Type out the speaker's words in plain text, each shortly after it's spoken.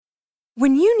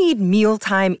When you need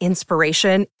mealtime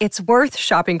inspiration, it's worth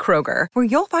shopping Kroger, where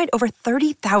you'll find over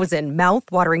 30,000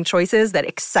 mouth-watering choices that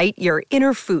excite your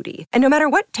inner foodie. And no matter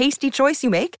what tasty choice you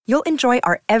make, you'll enjoy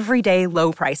our everyday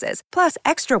low prices, plus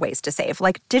extra ways to save,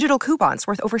 like digital coupons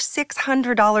worth over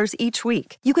 $600 each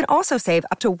week. You can also save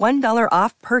up to $1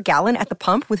 off per gallon at the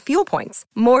pump with fuel points.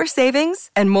 More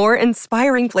savings and more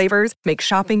inspiring flavors make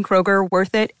shopping Kroger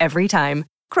worth it every time.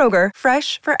 Kroger,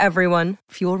 fresh for everyone.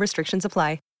 Fuel restrictions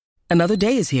apply. Another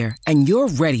day is here, and you're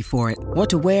ready for it. What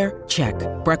to wear? Check.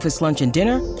 Breakfast, lunch, and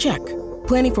dinner? Check.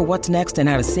 Planning for what's next and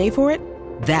how to save for it?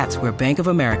 That's where Bank of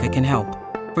America can help.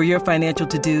 For your financial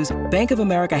to-dos, Bank of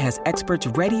America has experts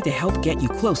ready to help get you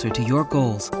closer to your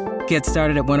goals. Get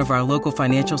started at one of our local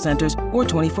financial centers or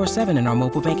 24/7 in our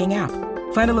mobile banking app.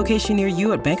 Find a location near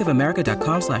you at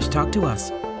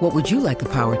bankofamerica.com/talktous. What would you like the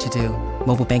power to do?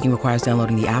 Mobile banking requires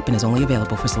downloading the app and is only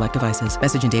available for select devices.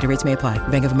 Message and data rates may apply.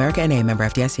 Bank of America N.A., member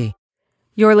FDIC.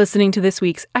 You're listening to this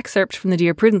week's excerpt from the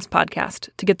Dear Prudence podcast.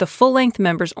 To get the full-length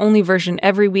members-only version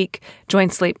every week, join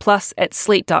Slate Plus at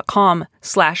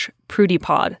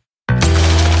slate.com/prudypod.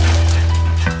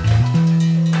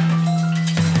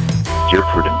 Dear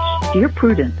Prudence. Dear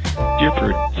Prudence. Dear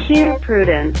Prudence. Dear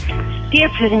Prudence. Dear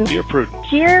Prudence. Dear Prudence.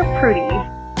 Dear Prudy,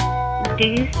 do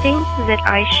you think that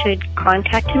I should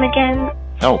contact him again?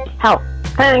 Help. Help.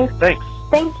 Thanks. Thanks.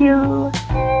 Thank you.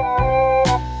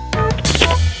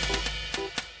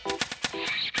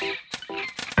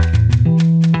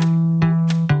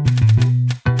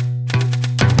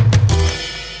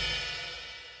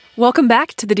 Welcome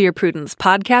back to the Dear Prudence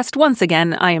podcast. Once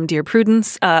again, I am Dear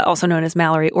Prudence, also known as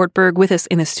Mallory Ortberg. With us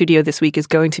in the studio this week is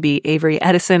going to be Avery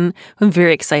Edison, who I'm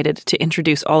very excited to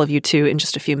introduce all of you to in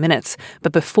just a few minutes.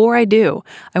 But before I do,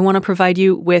 I want to provide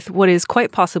you with what is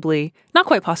quite possibly, not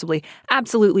quite possibly,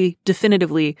 absolutely,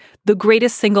 definitively, the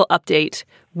greatest single update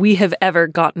we have ever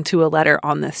gotten to a letter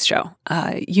on this show.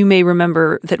 You may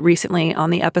remember that recently on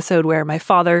the episode where my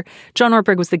father, John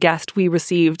Ortberg, was the guest, we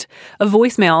received a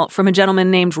voicemail from a gentleman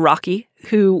named Rocky,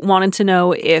 who wanted to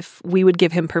know if we would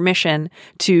give him permission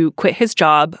to quit his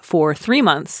job for 3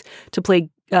 months to play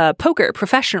poker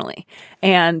professionally.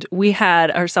 And we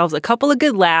had ourselves a couple of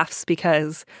good laughs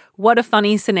because what a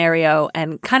funny scenario,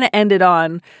 and kind of ended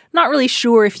on not really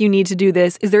sure if you need to do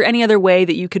this. Is there any other way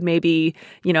that you could maybe,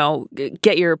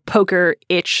 get your poker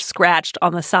itch scratched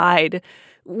on the side?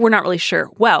 We're not really sure.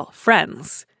 Well,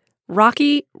 friends,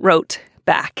 Rocky wrote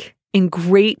back in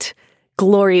great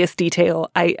glorious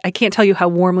detail. I can't tell you how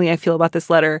warmly I feel about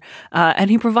this letter. And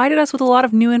he provided us with a lot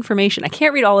of new information. I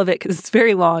can't read all of it because it's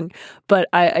very long, but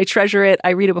I treasure it.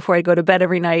 I read it before I go to bed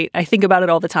every night. I think about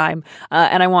it all the time.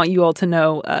 And I want you all to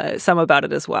know some about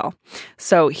it as well.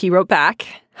 So he wrote back,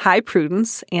 "Hi,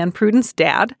 Prudence and Prudence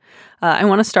Dad. I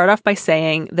want to start off by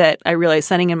saying that I realized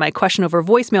sending in my question over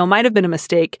voicemail might have been a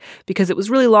mistake because it was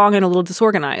really long and a little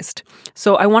disorganized.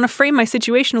 So I want to frame my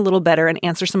situation a little better and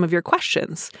answer some of your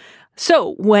questions.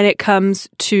 So when it comes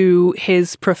to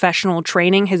his professional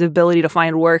training, his ability to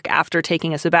find work after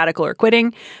taking a sabbatical or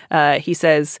quitting, he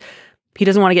says he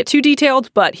doesn't want to get too detailed,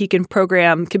 but he can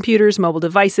program computers, mobile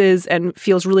devices, and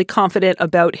feels really confident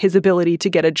about his ability to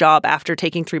get a job after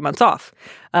taking 3 months off.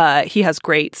 He has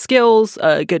great skills,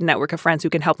 a good network of friends who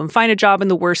can help him find a job in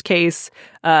the worst case,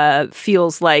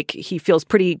 feels like he feels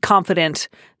pretty confident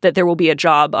that there will be a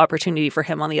job opportunity for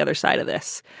him on the other side of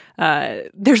this.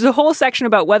 There's a whole section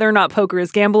about whether or not poker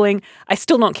is gambling. I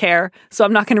still don't care, so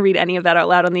I'm not going to read any of that out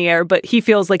loud on the air, but he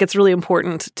feels like it's really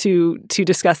important to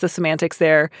discuss the semantics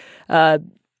there.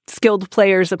 Skilled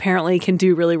players apparently can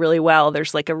do really, really well.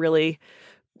 There's like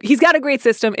he's got a great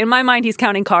system. In my mind, he's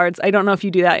counting cards. I don't know if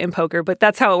you do that in poker, but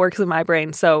that's how it works in my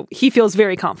brain. So he feels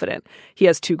very confident. He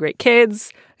has 2 great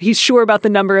kids. He's sure about the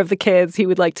number of the kids. He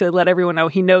would like to let everyone know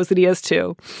he knows that he has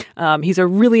 2. He's a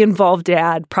really involved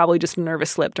dad, probably just a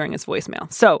nervous slip during his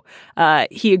voicemail. So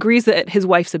he agrees that his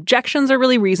wife's objections are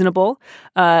really reasonable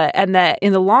and that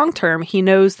in the long term, he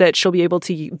knows that she'll be able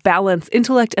to balance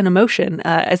intellect and emotion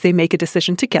as they make a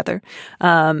decision together.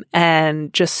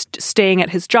 And just staying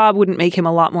at his job wouldn't make him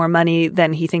a lot more money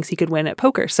than he thinks he could win at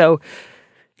poker. So,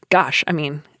 gosh, I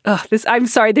mean, I'm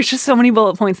sorry, there's just so many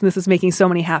bullet points and this is making so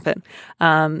many happen.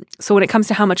 So when it comes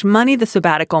to how much money the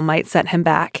sabbatical might set him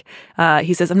back,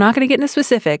 he says, I'm not going to get into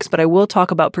specifics, but I will talk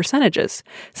about percentages.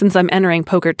 Since I'm entering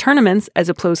poker tournaments as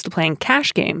opposed to playing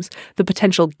cash games, the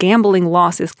potential gambling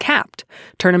loss is capped.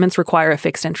 Tournaments require a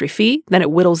fixed entry fee, then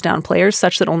it whittles down players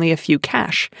such that only a few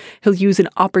cash. He'll use an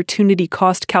opportunity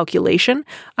cost calculation,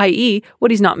 i.e.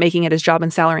 what he's not making at his job in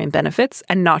salary and benefits,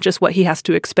 and not just what he has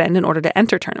to expend in order to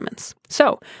enter tournaments.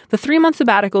 So The 3-month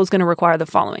sabbatical is going to require the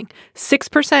following: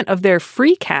 6% of their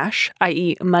free cash,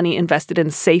 i.e. money invested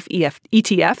in safe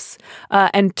ETFs,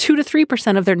 and 2 to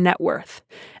 3% of their net worth.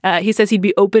 He says he'd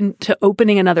be open to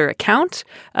opening another account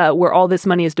where all this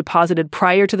money is deposited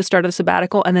prior to the start of the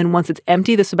sabbatical, and then once it's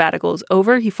empty, the sabbatical is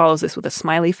over. He follows this with a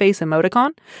smiley face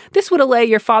emoticon. This would allay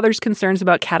your father's concerns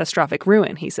about catastrophic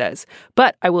ruin, he says.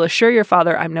 But I will assure your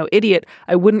father I'm no idiot.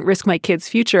 I wouldn't risk my kids'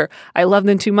 future. I love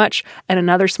them too much. And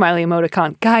another smiley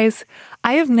emoticon. Guys,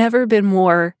 I have never been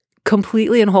more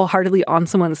completely and wholeheartedly on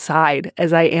someone's side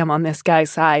as I am on this guy's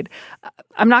side.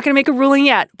 I'm not going to make a ruling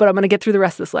yet, but I'm going to get through the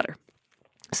rest of this letter.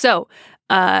 So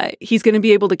he's going to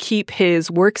be able to keep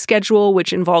his work schedule,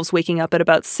 which involves waking up at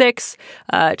about 6,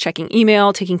 checking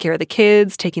email, taking care of the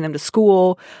kids, taking them to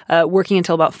school, working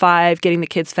until about 5, getting the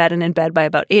kids fed and in bed by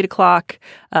about 8 o'clock,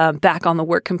 back on the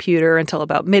work computer until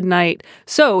about midnight.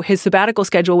 So his sabbatical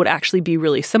schedule would actually be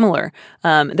really similar.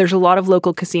 There's a lot of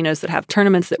local casinos that have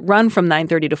tournaments that run from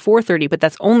 9:30 to 4:30, but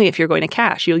that's only if you're going to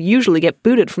cash. You'll usually get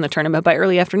booted from the tournament by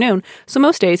early afternoon. So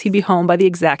most days he'd be home by the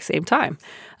exact same time.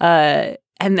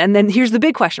 And then here's the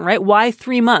big question, right? Why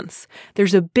 3 months?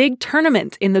 There's a big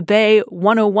tournament in the Bay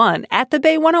 101. At the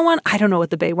Bay 101? I don't know what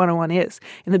the Bay 101 is.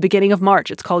 In the beginning of March,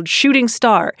 it's called Shooting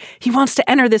Star. He wants to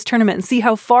enter this tournament and see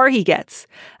how far he gets.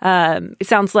 It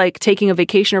sounds like taking a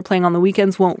vacation or playing on the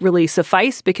weekends won't really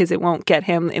suffice because it won't get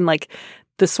him in like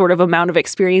the sort of amount of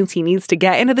experience he needs to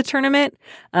get into the tournament.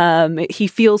 He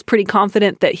feels pretty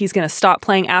confident that he's going to stop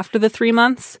playing after the 3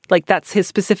 months. Like that's his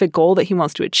specific goal that he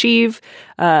wants to achieve.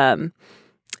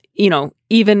 You know,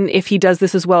 even if he does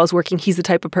this as well as working, he's the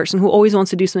type of person who always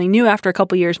wants to do something new after a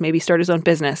couple years, maybe start his own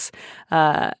business.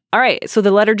 All right. So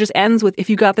the letter just ends with, if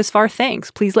you got this far,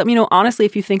 thanks. Please let me know honestly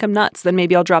if you think I'm nuts. Then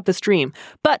maybe I'll drop this dream.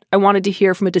 But I wanted to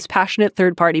hear from a dispassionate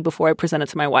third party before I present it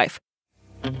to my wife.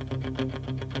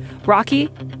 Rocky,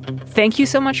 thank you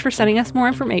so much for sending us more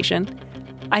information.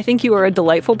 I think you are a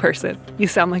delightful person. You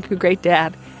sound like a great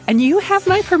dad. And you have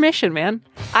my permission, man.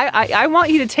 I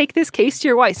want you to take this case to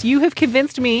your wife. You have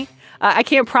convinced me. I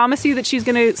can't promise you that she's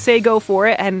going to say go for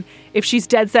it. And if she's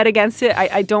dead set against it,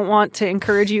 I don't want to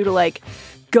encourage you to like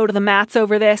go to the mats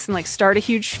over this and like start a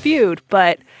huge feud.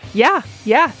 But yeah,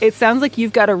 it sounds like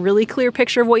you've got a really clear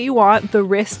picture of what you want. The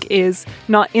risk is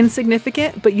not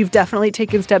insignificant, but you've definitely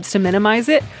taken steps to minimize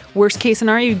it. Worst case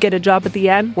scenario, you get a job at the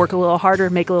end, work a little harder,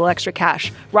 make a little extra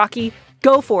cash. Rocky,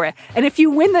 go for it. And if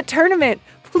you win the tournament,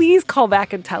 please call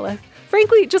back and tell us.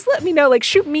 Frankly, just let me know, like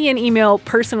shoot me an email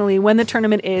personally when the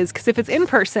tournament is, because if it's in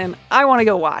person, I want to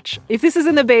go watch. If this is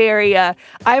in the Bay Area,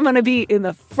 I'm going to be in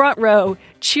the front row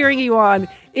cheering you on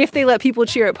if they let people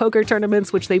cheer at poker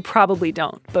tournaments, which they probably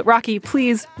don't. But Rocky,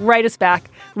 please write us back.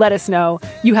 Let us know.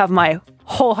 You have my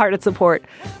wholehearted support.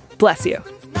 Bless you.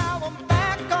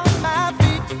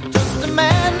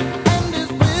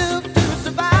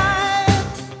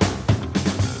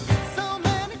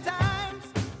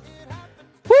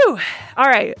 Woo! All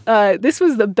right. This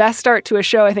was the best start to a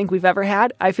show I think we've ever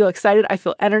had. I feel excited. I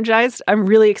feel energized. I'm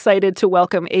really excited to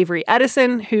welcome Avery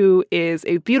Edison, who is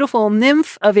a beautiful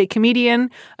nymph of a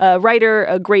comedian, a writer,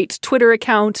 a great Twitter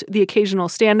account, the occasional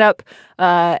stand-up,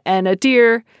 and a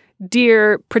dear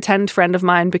pretend friend of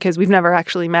mine because we've never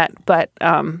actually met, but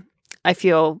I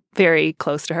feel very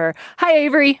close to her. Hi,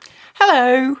 Avery.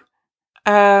 Hello.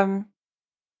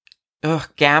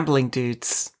 Gambling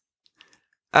dudes.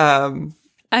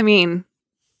 I mean,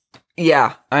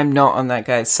 yeah, I'm not on that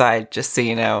guy's side, just so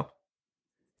you know.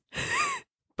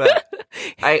 But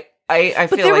I feel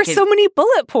but there like were so many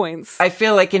bullet points. I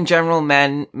feel like in general,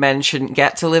 men shouldn't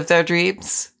get to live their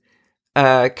dreams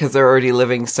because they're already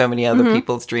living so many other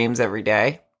people's dreams every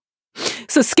day.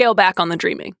 So scale back on the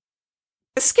dreaming.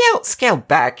 Scale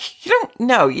back. You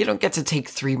don't get to take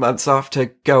 3 months off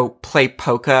to go play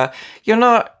poker. You're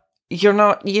not, you're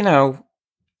not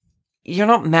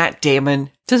Matt Damon.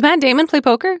 Does Matt Damon play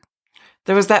poker?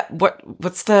 There was that,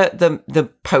 what's the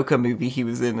poker movie he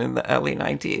was in the early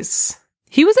 90s?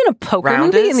 He was in a poker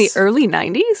movie in the early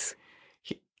 90s?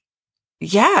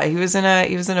 Yeah, he was in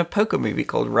a poker movie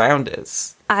called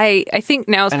Rounders. I think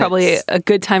now is probably a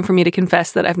good time for me to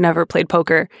confess that I've never played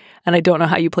poker, and I don't know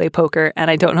how you play poker, and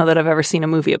I don't know that I've ever seen a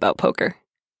movie about poker.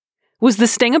 Was The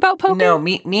Sting about poker? No,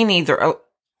 me neither.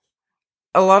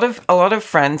 A lot of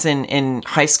friends in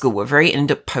high school were very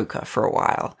into poker for a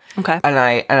while. Okay. And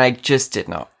I just did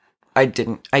not. I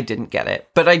didn't get it.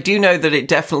 But I do know that it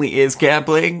definitely is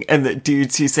gambling, and that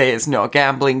dudes who say it's not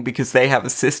gambling because they have a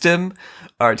system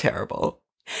are terrible.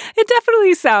 It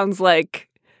definitely sounds like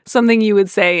something you would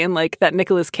say in like that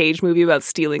Nicolas Cage movie about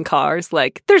stealing cars.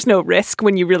 Like, there's no risk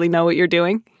when you really know what you're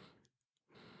doing.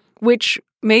 Which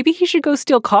maybe he should go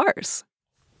steal cars.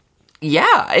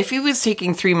 Yeah, if he was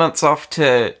taking 3 months off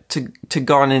to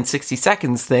Gone in 60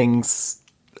 Seconds things,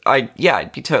 I'd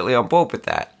be totally on board with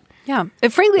that. Yeah.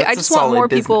 And frankly, That's I just want more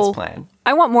people. Plan.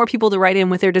 I want more people to write in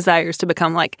with their desires to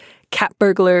become like cat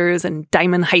burglars and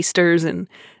diamond heisters and,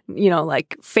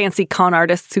 like fancy con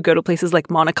artists who go to places like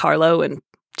Monte Carlo and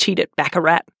cheat at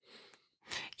Baccarat.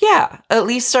 Yeah, at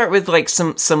least start with like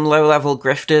some low-level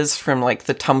grifters from like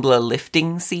the Tumblr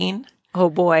lifting scene. Oh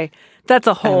boy, that's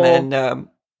a whole. And then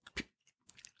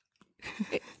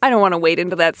I don't want to wade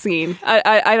into that scene.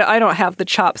 I don't have the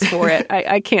chops for it.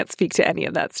 I can't speak to any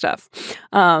of that stuff.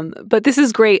 But this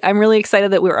is great. I'm really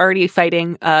excited that we're already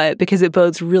fighting because it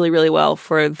bodes really, really well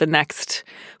for the next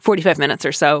 45 minutes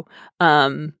or so.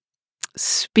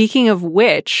 Speaking of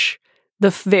which,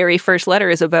 the very first letter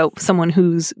is about someone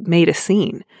who's made a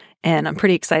scene. And I'm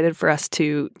pretty excited for us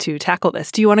to tackle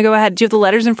this. Do you want to go ahead? Do you have the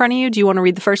letters in front of you? Do you want to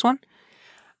read the first one?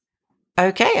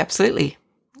 Okay, absolutely.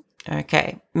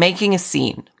 Okay. Making a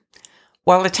scene.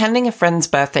 While attending a friend's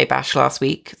birthday bash last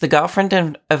week, the girlfriend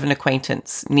of an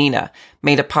acquaintance, Nina,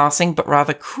 made a passing but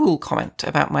rather cruel comment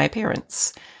about my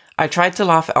appearance. I tried to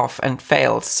laugh it off and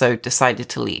failed, so decided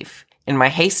to leave. In my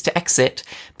haste to exit,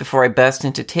 before I burst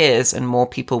into tears and more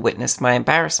people witnessed my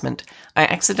embarrassment, I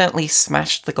accidentally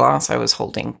smashed the glass I was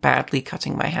holding, badly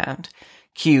cutting my hand.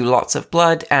 Cue lots of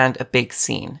blood and a big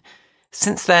scene.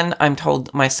 Since then, I'm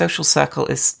told my social circle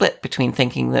is split between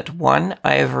thinking that 1,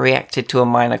 I overreacted to a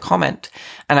minor comment,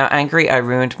 and how angry I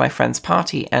ruined my friend's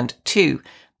party, and 2,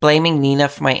 blaming Nina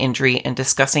for my injury and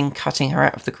discussing cutting her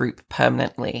out of the group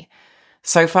permanently.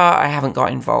 So far, I haven't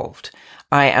got involved.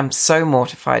 I am so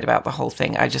mortified about the whole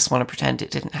thing, I just want to pretend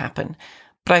it didn't happen.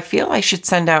 But I feel I should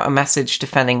send out a message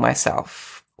defending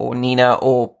myself, or Nina,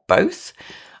 or both.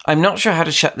 I'm not sure how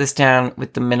to shut this down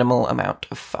with the minimal amount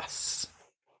of fuss.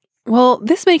 Well,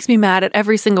 this makes me mad at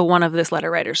every single one of this letter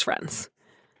writer's friends.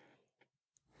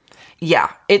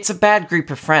 Yeah, it's a bad group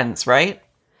of friends, right?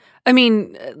 I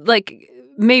mean, like,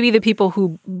 maybe the people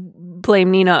who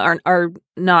blame Nina are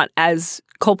not as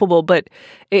culpable, but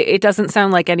it doesn't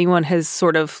sound like anyone has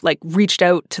sort of like reached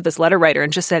out to this letter writer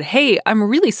and just said, hey, I'm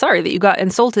really sorry that you got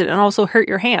insulted and also hurt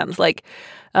your hand. Like,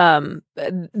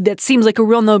 that seems like a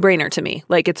real no-brainer to me.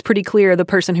 Like, it's pretty clear the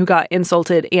person who got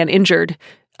insulted and injured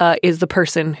is the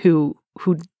person who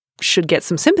should get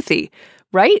some sympathy,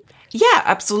 right? Yeah,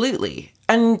 absolutely.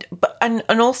 And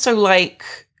also, like,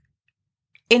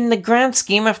 in the grand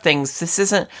scheme of things, this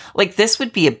isn't, like, this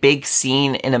would be a big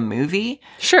scene in a movie.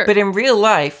 Sure. But in real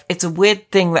life, it's a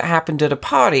weird thing that happened at a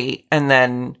party, and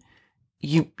then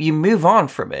you move on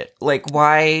from it. Like,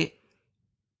 why?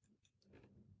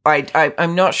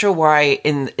 I'm not sure why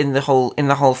in the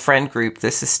whole friend group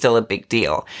this is still a big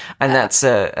deal, and that's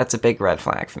a big red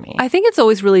flag for me. I think it's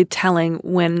always really telling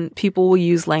when people will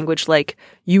use language like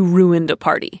 "you ruined a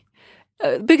party."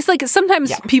 Because, like,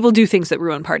 sometimes people do things that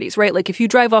ruin parties, right? Like, if you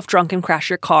drive off drunk and crash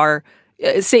your car,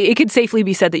 it could safely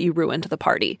be said that you ruined the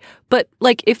party. But,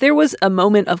 like, if there was a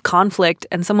moment of conflict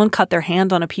and someone cut their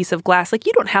hand on a piece of glass, like,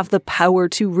 you don't have the power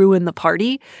to ruin the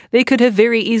party. They could have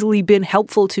very easily been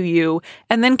helpful to you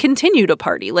and then continued a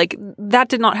party. Like, that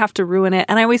did not have to ruin it.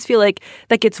 And I always feel like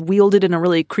that gets wielded in a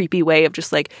really creepy way of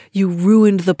just like, you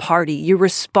ruined the party. You're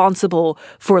responsible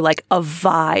for, like, a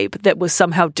vibe that was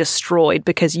somehow destroyed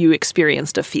because you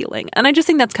experienced a feeling. And I just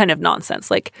think that's kind of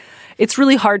nonsense. Like, it's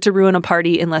really hard to ruin a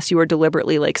party unless you are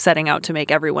deliberately, like, setting out to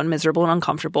make everyone miserable and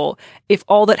uncomfortable. If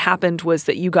all that happened was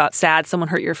that you got sad, someone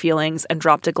hurt your feelings, and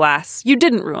dropped a glass, you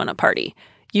didn't ruin a party.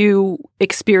 You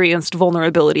experienced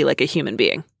vulnerability like a human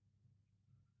being.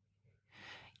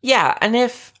 Yeah, and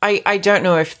if I don't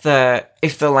know if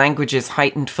the language is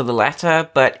heightened for the letter,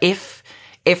 but if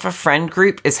a friend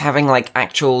group is having, like,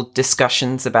 actual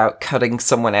discussions about cutting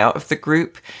someone out of the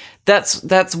group,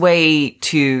 that's way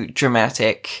too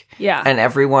dramatic. Yeah. And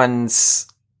everyone's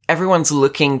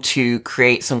looking to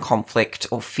create some conflict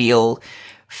or feel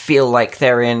like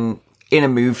they're in a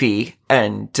movie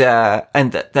and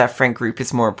that their friend group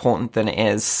is more important than it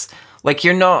is. Like,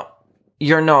 you're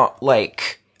not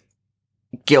like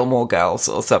Gilmore Girls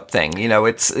or something, you know,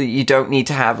 you don't need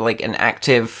to have, like, an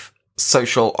active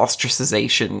social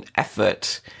ostracization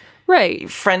effort. Right.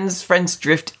 Friends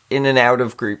drift in and out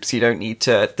of groups. You don't need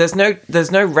to, there's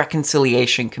no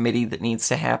reconciliation committee that needs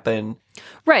to happen.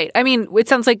 Right. I mean, it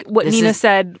sounds like what Nina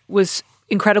said was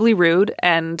incredibly rude,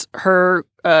 and her,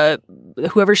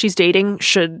 whoever she's dating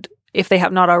should, if they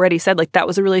have not already said, like, that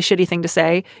was a really shitty thing to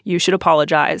say, you should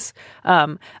apologize.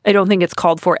 I don't think it's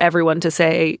called for everyone to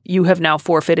say, you have now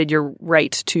forfeited your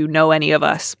right to know any of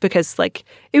us, because, like,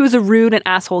 it was a rude and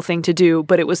asshole thing to do,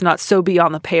 but it was not so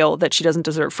beyond the pale that she doesn't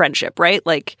deserve friendship, right?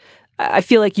 Like, I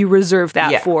feel like you reserve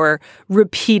that Yeah. for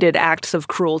repeated acts of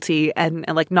cruelty and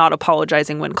like not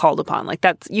apologizing when called upon. Like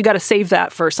that's, you got to save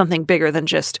that for something bigger than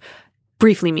just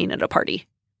briefly mean at a party.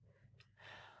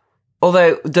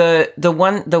 Although the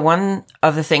one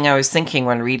other thing I was thinking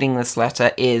when reading this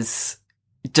letter is,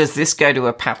 does this go to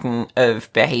a pattern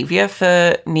of behavior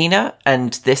for Nina?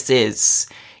 And this is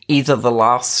either the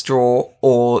last straw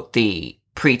or the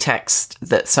pretext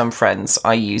that some friends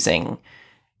are using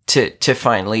to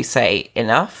finally say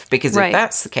enough. Because if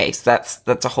that's the case, that's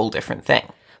a whole different thing.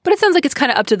 But it sounds like it's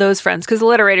kind of up to those friends, because the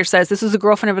letter writer says this is a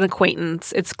girlfriend of an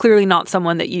acquaintance. It's clearly not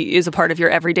someone that is a part of your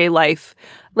everyday life.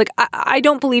 Like, I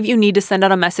don't believe you need to send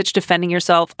out a message defending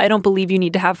yourself. I don't believe you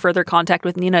need to have further contact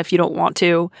with Nina if you don't want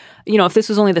to. You know, if this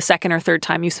was only the second or third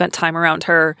time you spent time around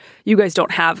her, you guys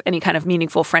don't have any kind of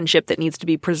meaningful friendship that needs to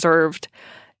be preserved.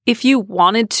 If you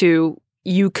wanted to,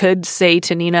 you could say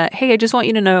to Nina, hey, I just want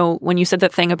you to know when you said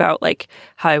that thing about like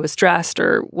how I was dressed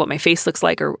or what my face looks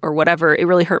like or whatever, it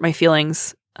really hurt my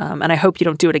feelings. And I hope you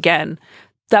don't do it again.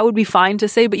 That would be fine to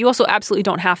say, but you also absolutely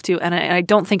don't have to. And I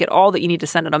don't think at all that you need to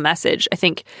send out a message. I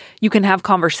think you can have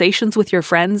conversations with your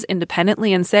friends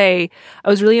independently and say, I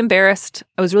was really embarrassed.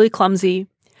 I was really clumsy.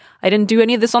 I didn't do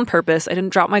any of this on purpose. I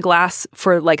didn't drop my glass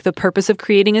for like the purpose of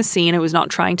creating a scene. I was not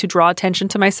trying to draw attention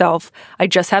to myself. I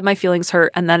just had my feelings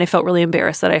hurt. And then I felt really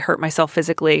embarrassed that I hurt myself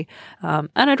physically. And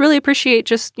I'd really appreciate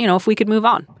just, if we could move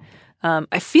on.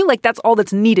 I feel like that's all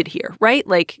that's needed here, right?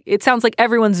 Like, it sounds like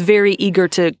everyone's very eager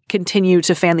to continue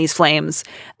to fan these flames,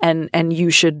 and you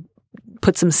should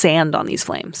put some sand on these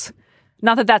flames.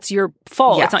 Not that that's your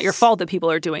fault. Yes. It's not your fault that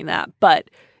people are doing that. But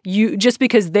you, just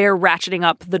because they're ratcheting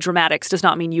up the dramatics does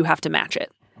not mean you have to match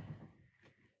it.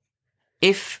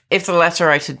 If the letter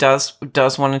writer does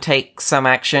want to take some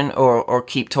action or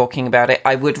keep talking about it,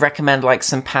 I would recommend like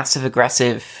some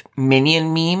passive-aggressive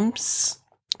Minion memes.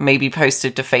 Maybe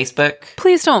posted to Facebook.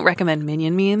 Please don't recommend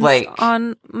Minion memes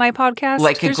on my podcast.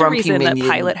 Like There's a grumpy reason Minion that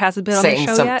Pilot hasn't been on the show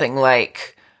saying something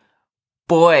like,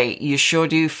 boy, you sure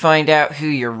do find out who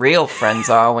your real friends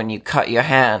are when you cut your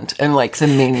hand. And like the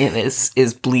Minion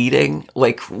is bleeding,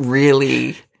 like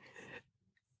really...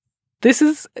 This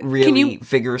is really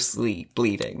vigorously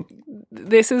bleeding.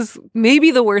 This is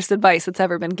maybe the worst advice that's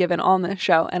ever been given on this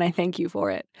show, and I thank you for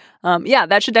it. Yeah,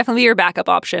 that should definitely be your backup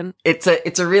option. It's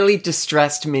a really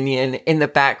distressed Minion. In the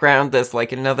background, there's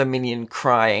like another Minion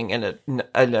crying and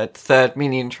a third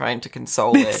Minion trying to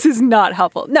console it. This is not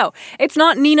helpful. No, it's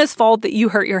not Nina's fault that you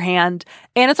hurt your hand,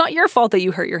 and it's not your fault that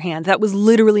you hurt your hand. That was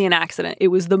literally an accident. It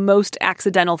was the most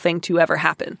accidental thing to ever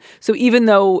happen. So even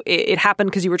though it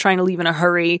happened because you were trying to leave in a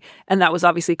hurry, and that was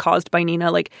obviously caused by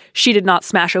Nina, like, she did not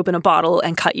smash open a bottle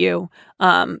and cut you.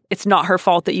 It's not her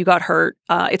fault that you got hurt.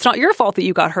 It's not your fault that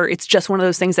you got hurt. It's just one of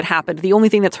those things that happened. The only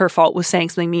thing that's her fault was saying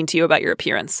something mean to you about your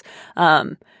appearance.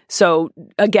 So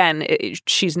again,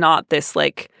 she's not this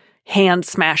like hand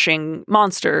smashing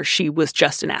monster. She was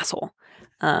just an asshole.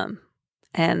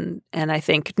 And I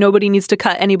think nobody needs to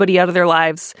cut anybody out of their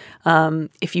lives.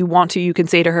 If you want to, you can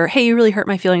say to her, hey, you really hurt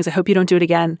my feelings. I hope you don't do it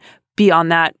again.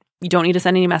 Beyond that, you don't need to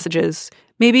send any messages.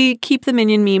 Maybe keep the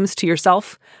Minion memes to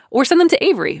yourself or send them to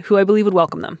Avery, who I believe would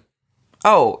welcome them.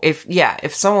 Oh, if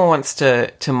someone wants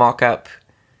to mock up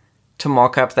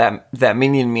that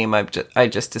Minion meme I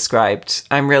just described,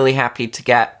 I'm really happy to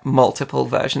get multiple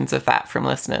versions of that from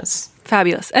listeners.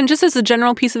 Fabulous. And just as a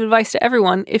general piece of advice to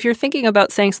everyone, if you're thinking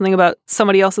about saying something about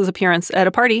somebody else's appearance at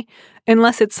a party,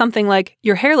 unless it's something like,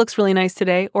 your hair looks really nice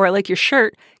today, or I like your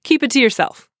shirt, keep it to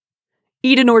yourself.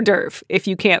 Eat an hors d'oeuvre if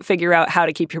you can't figure out how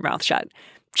to keep your mouth shut.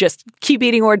 Just keep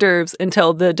eating hors d'oeuvres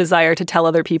until the desire to tell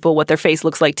other people what their face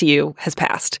looks like to you has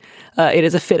passed. It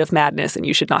is a fit of madness, and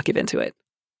you should not give into it.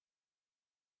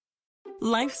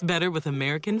 Life's better with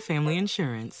American Family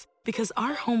Insurance because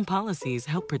our home policies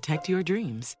help protect your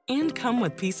dreams and come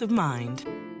with peace of mind.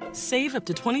 Save up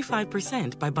to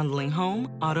 25% by bundling home,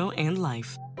 auto, and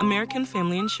life. American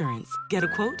Family Insurance. Get a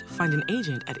quote, find an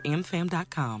agent at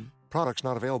amfam.com. Products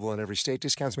not available in every state.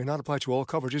 Discounts may not apply to all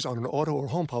coverages on an auto or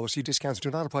home policy. Discounts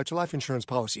do not apply to life insurance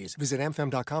policies. Visit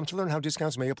amfam.com to learn how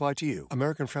discounts may apply to you.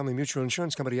 American Family Mutual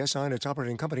Insurance Company, SI, and its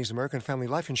operating companies, American Family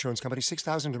Life Insurance Company,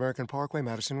 6000 American Parkway,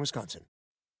 Madison, Wisconsin.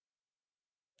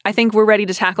 I think we're ready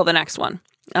to tackle the next one.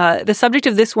 The subject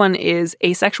of this one is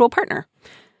asexual partner.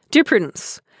 Dear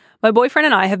Prudence, my boyfriend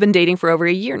and I have been dating for over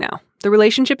a year now. The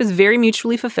relationship is very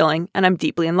mutually fulfilling, and I'm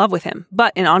deeply in love with him.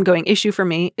 But an ongoing issue for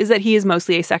me is that he is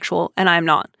mostly asexual, and I am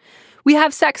not. We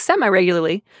have sex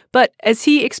semi-regularly, but as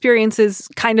he experiences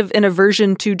kind of an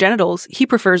aversion to genitals, he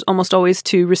prefers almost always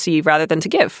to receive rather than to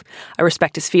give. I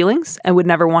respect his feelings and would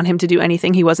never want him to do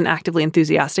anything he wasn't actively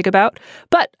enthusiastic about,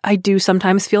 but I do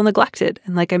sometimes feel neglected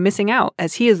and like I'm missing out,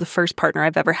 as he is the first partner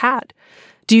I've ever had.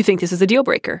 Do you think this is a deal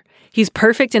breaker? He's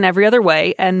perfect in every other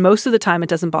way, and most of the time it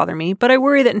doesn't bother me, but I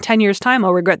worry that in 10 years' time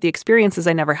I'll regret the experiences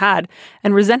I never had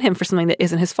and resent him for something that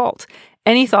isn't his fault.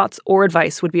 Any thoughts or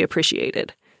advice would be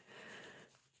appreciated.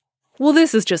 Well,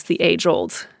 this is just the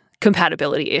age-old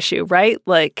compatibility issue, right?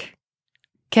 Like,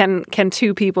 can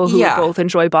two people who both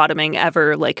enjoy bottoming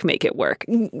ever, like, make it work?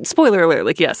 Spoiler alert,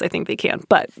 like, yes, I think they can,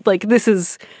 but, like, this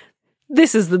is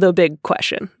the big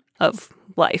question of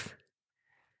life.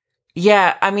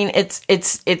 Yeah, I mean,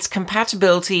 it's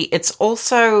compatibility. It's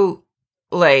also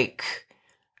like,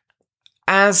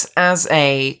 as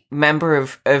a member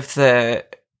of the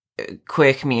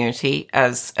queer community,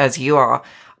 as you are,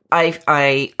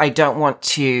 I don't want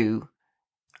to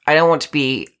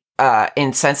be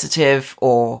insensitive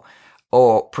or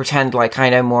pretend like I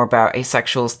know more about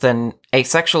asexuals than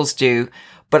asexuals do,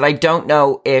 but I don't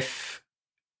know if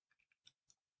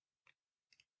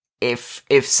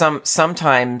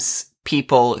sometimes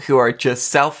people who are just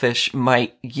selfish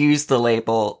might use the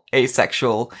label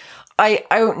asexual. I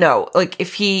don't know. Like,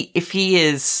 if he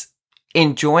is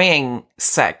enjoying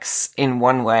sex in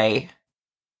one way,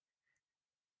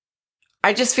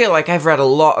 I just feel like I've read a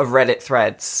lot of Reddit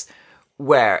threads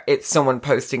where it's someone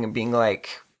posting and being like,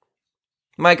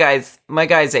 my guy's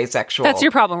asexual. That's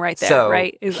your problem right there,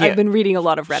 right? I've been reading a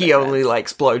lot of Reddit He only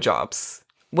likes blowjobs.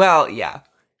 Well, yeah.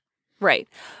 Right.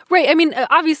 I mean,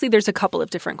 obviously there's a couple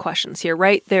of different questions here,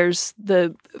 right? There's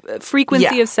the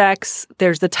frequency of sex.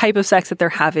 There's the type of sex that they're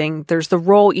having. There's the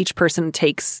role each person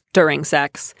takes during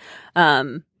sex.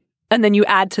 And then you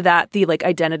add to that the like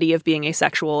identity of being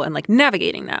asexual and like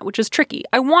navigating that, which is tricky.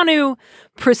 I want to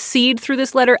proceed through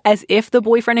this letter as if the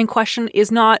boyfriend in question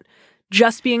is not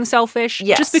just being selfish,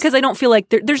 just because I don't feel like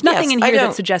there's nothing in here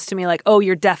that suggests to me like, oh,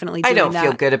 you're definitely doing that. I don't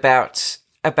feel good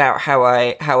about how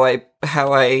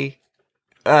I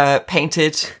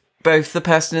painted both the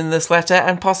person in this letter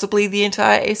and possibly the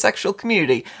entire asexual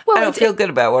community. Well, I don't feel good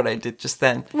about what I did just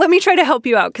then. Let me try to help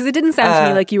you out, because it didn't sound to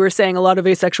me like you were saying a lot of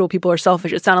asexual people are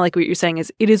selfish. It sounded like what you're saying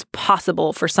is it is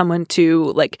possible for someone to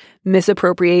like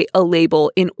misappropriate a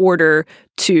label in order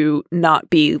to not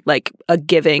be like a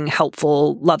giving,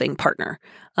 helpful, loving partner.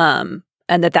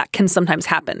 And that can sometimes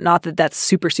happen. Not that that's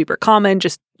super, super common,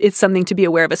 just it's something to be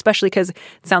aware of, especially because it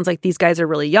sounds like these guys are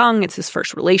really young. It's his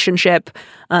first relationship.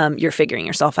 You're figuring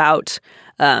yourself out.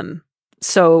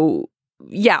 So,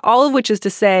 yeah, all of which is to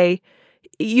say,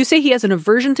 you say he has an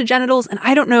aversion to genitals, and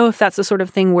I don't know if that's the sort of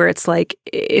thing where it's like,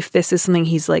 if this is something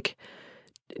he's like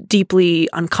deeply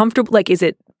uncomfortable, like is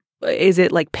it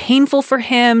like painful for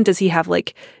him? Does he have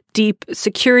like deep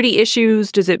security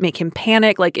issues? Does it make him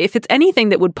panic? Like, if it's anything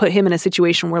that would put him in a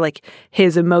situation where like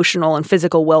his emotional and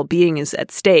physical well-being is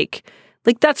at stake,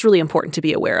 like that's really important to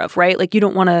be aware of, right? Like, you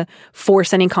don't want to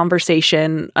force any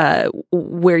conversation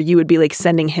where you would be like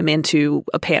sending him into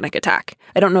a panic attack.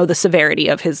 I don't know the severity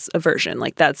of his aversion.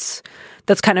 Like, that's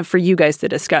kind of for you guys to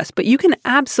discuss, but you can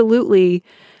absolutely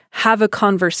have a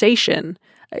conversation.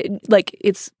 Like,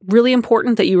 it's really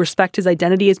important that you respect his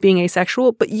identity as being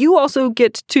asexual, but you also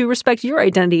get to respect your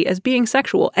identity as being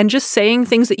sexual. And just saying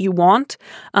things that you want,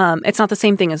 it's not the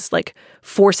same thing as like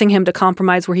forcing him to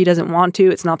compromise where he doesn't want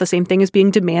to. It's not the same thing as being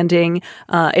demanding.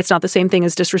 It's not the same thing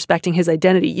as disrespecting his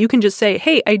identity. You can just say,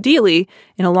 hey, ideally,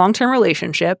 in a long-term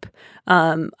relationship,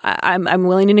 I'm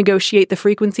willing to negotiate the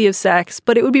frequency of sex,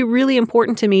 but it would be really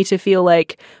important to me to feel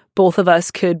like both of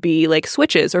us could be like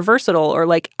switches or versatile, or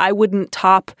like I wouldn't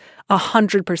top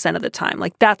 100% of the time.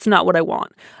 Like, that's not what I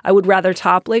want. I would rather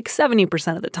top like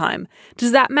 70% of the time.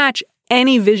 Does that match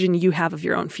any vision you have of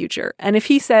your own future? And if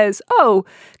he says, oh,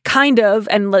 kind of,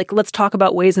 and like, let's talk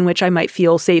about ways in which I might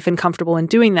feel safe and comfortable in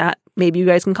doing that, maybe you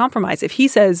guys can compromise. If he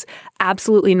says,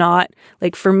 absolutely not,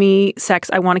 like for me, sex,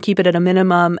 I want to keep it at a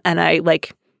minimum, and I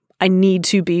need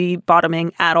to be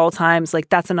bottoming at all times, like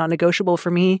that's a non-negotiable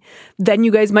for me, then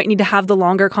you guys might need to have the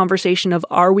longer conversation of,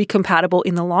 are we compatible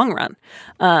in the long run?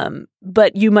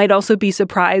 But you might also be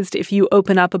surprised if you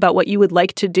open up about what you would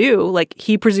like to do. Like,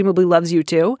 he presumably loves you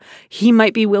too. He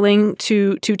might be willing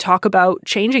to talk about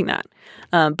changing that.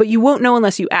 But you won't know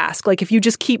unless you ask. Like, if you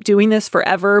just keep doing this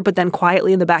forever, but then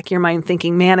quietly in the back of your mind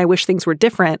thinking, man, I wish things were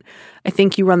different, I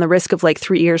think you run the risk of like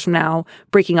 3 years from now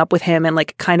breaking up with him in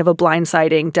like kind of a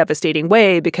blindsiding, devastating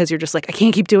way, because you're just like, I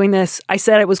can't keep doing this. I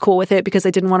said I was cool with it because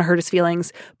I didn't want to hurt his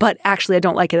feelings, but actually I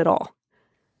don't like it at all.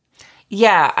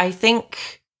 Yeah, I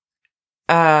think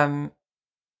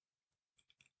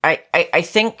I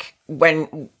think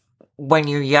when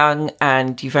you're young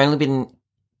and you've only been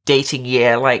dating a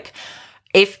year, like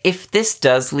if this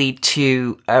does lead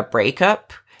to a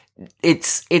breakup,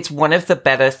 it's one of the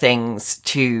better things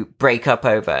to break up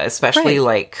over, especially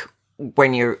like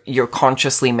when you're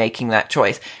consciously making that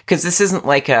choice, because this isn't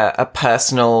like a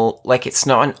personal, like it's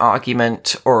not an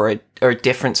argument or a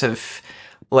difference of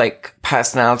like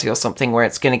personality or something where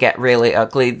it's going to get really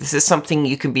ugly. This is something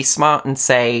you can be smart and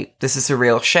say, this is a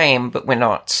real shame, but we're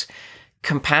not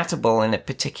compatible in a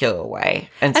particular way.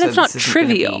 And so it's not this isn't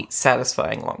trivial. gonna be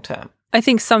satisfying long term. I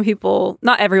think some people,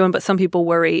 not everyone, but some people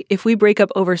worry if we break up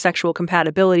over sexual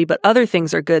compatibility, but other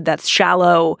things are good, that's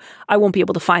shallow. I won't be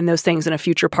able to find those things in a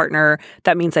future partner.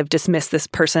 That means I've dismissed this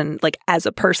person like as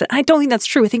a person. I don't think that's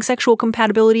true. I think sexual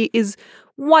compatibility is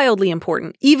wildly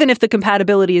important, even if the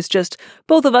compatibility is just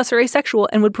both of us are asexual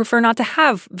and would prefer not to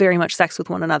have very much sex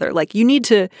with one another. Like you need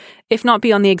to, if not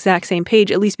be on the exact same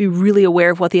page, at least be really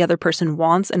aware of what the other person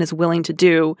wants and is willing to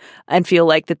do, and feel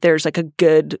like that there's like a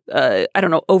good,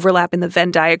 overlap in the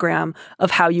Venn diagram of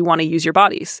how you want to use your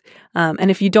bodies. And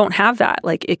if you don't have that,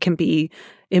 like it can be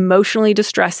emotionally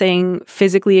distressing,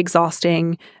 physically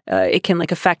exhausting. It can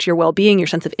like affect your well-being, your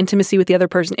sense of intimacy with the other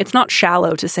person. It's not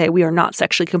shallow to say we are not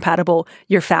sexually compatible.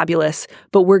 You're fabulous,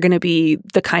 but we're going to be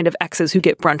the kind of exes who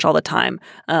get brunch all the time,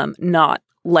 not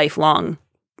lifelong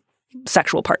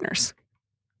sexual partners.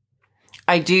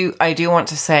 I do want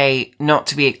to say, not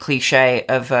to be a cliche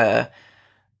of a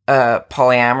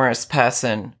polyamorous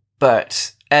person,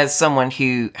 but as someone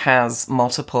who has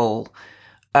multiple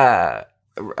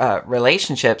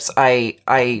relationships,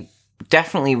 I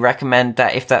definitely recommend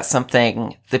that if that's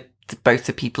something that both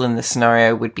the people in the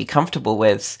scenario would be comfortable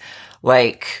with,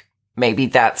 like maybe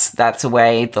that's a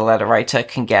way the letter writer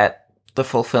can get the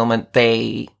fulfillment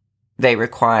they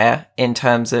require in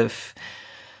terms of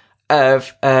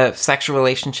sexual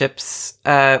relationships.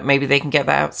 Maybe they can get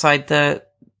that outside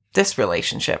this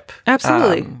relationship.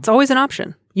 Absolutely. It's always an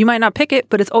option. You might not pick it,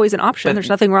 but it's always an option. There's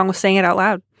nothing wrong with saying it out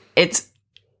loud. It's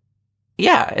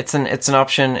an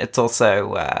option. It's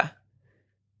also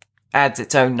adds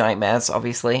its own nightmares,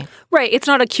 obviously. Right. It's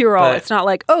not a cure-all. It's not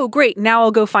like, oh, great, now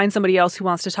I'll go find somebody else who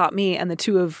wants to top me, and the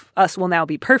two of us will now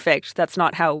be perfect. That's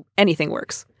not how anything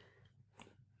works.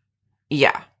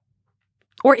 Yeah.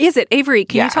 Or is it? Avery,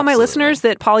 can you tell my listeners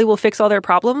that poly will fix all their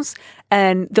problems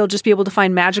and they'll just be able to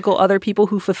find magical other people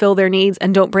who fulfill their needs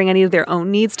and don't bring any of their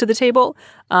own needs to the table,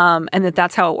 and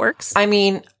that's how it works? I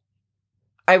mean,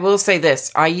 I will say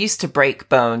this. I used to break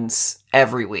bones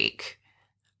every week.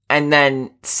 And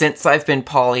then since I've been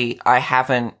poly, I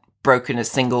haven't broken a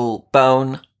single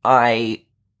bone. I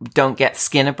don't get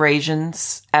skin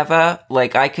abrasions ever.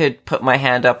 Like, I could put my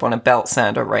hand up on a belt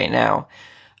sander right now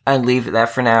and leave it there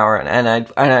for an hour, and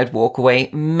I'd walk away,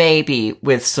 maybe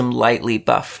with some lightly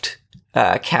buffed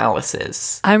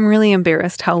calluses. I'm really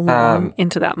embarrassed how long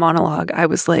into that monologue I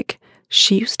was like,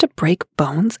 she used to break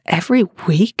bones every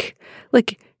week?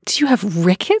 Like, do you have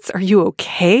rickets? Are you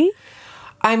okay?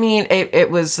 I mean, it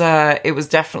was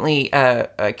definitely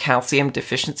a calcium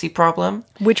deficiency problem,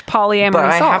 which polyamory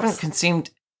but solves.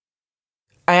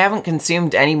 I haven't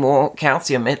consumed any more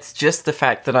calcium. It's just the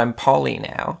fact that I'm poly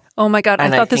now. Oh my God!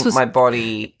 And I thought this was my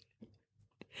body.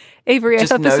 Avery, I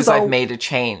thought this was all. I've made a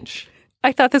change.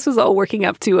 I thought this was all working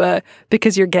up to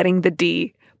because you're getting the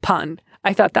D pun.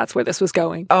 I thought that's where this was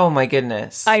going. Oh my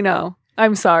goodness! I know.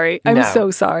 I'm sorry. I'm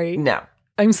so sorry. No,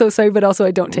 I'm so sorry, but also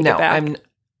I don't take it back.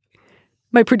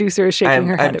 My producer is shaking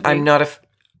her head at me.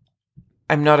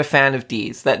 I'm not a fan of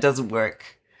D's. That doesn't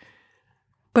work.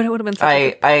 But it would have been.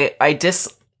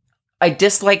 I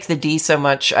dislike the D so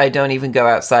much. I don't even go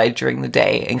outside during the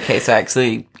day in case I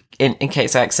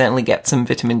accidentally get some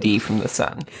vitamin D from the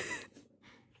sun.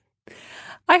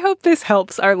 I hope this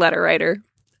helps our letter writer.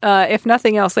 If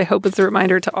nothing else, I hope it's a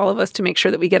reminder to all of us to make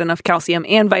sure that we get enough calcium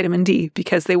and vitamin D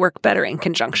because they work better in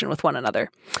conjunction with one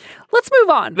another. Let's move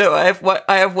on. No,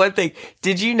 I have one thing.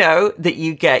 Did you know that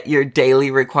you get your daily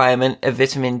requirement of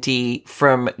vitamin D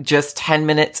from just 10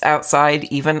 minutes outside,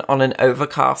 even on an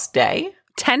overcast day?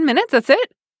 10 minutes? That's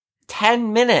it?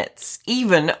 10 minutes,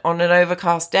 even on an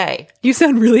overcast day. You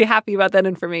sound really happy about that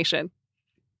information.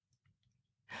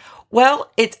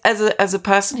 Well, it's as a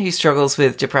person who struggles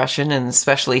with depression and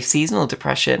especially seasonal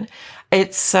depression,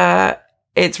 it's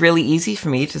really easy for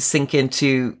me to sink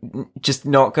into just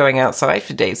not going outside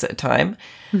for days at a time,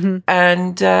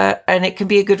 and it can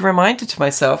be a good reminder to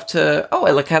myself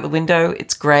I look out the window,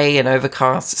 it's grey and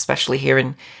overcast, especially here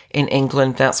in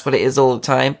England. That's what it is all the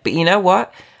time. But you know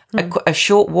what? A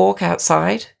short walk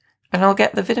outside, and I'll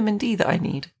get the vitamin D that I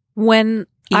need. When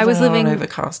I was living on an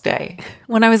overcast day.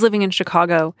 When I was living in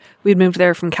Chicago, we'd moved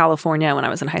there from California when I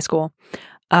was in high school.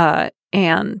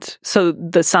 And so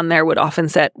the sun there would often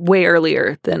set way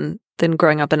earlier than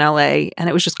growing up in LA. And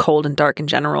it was just cold and dark in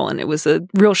general. And it was a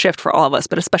real shift for all of us,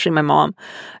 but especially my mom.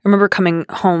 I remember coming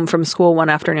home from school one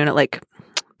afternoon at like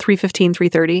 3:15,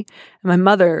 3:30. And my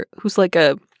mother, who's like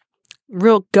a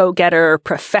real go-getter,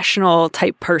 professional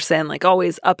type person, like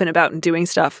always up and about and doing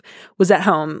stuff, was at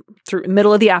home through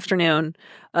middle of the afternoon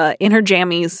in her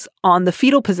jammies on the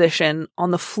fetal position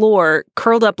on the floor,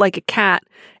 curled up like a cat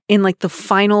in like the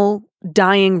final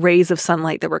dying rays of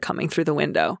sunlight that were coming through the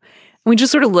window. And we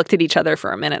just sort of looked at each other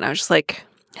for a minute. And I was just like,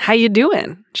 how you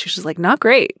doing? She's just like, not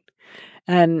great.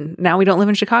 And now we don't live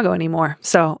in Chicago anymore.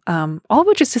 So all of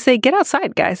which is to say, get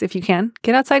outside, guys, if you can.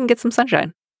 Get outside and get some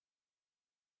sunshine.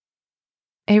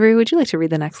 Avery, would you like to read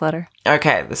the next letter?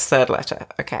 Okay, this third letter.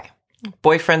 Okay.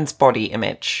 Boyfriend's body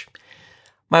image.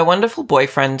 My wonderful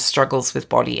boyfriend struggles with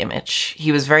body image.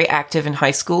 He was very active in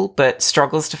high school, but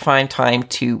struggles to find time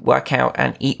to work out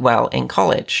and eat well in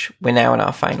college. We're now in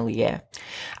our final year.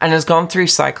 And has gone through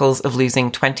cycles of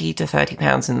losing 20 to 30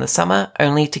 pounds in the summer,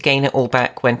 only to gain it all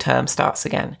back when term starts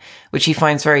again, which he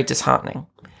finds very disheartening.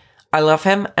 I love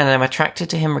him and am attracted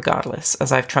to him regardless,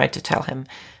 as I've tried to tell him.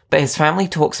 But his family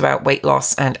talks about weight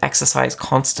loss and exercise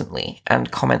constantly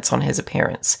and comments on his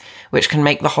appearance, which can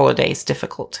make the holidays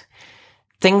difficult.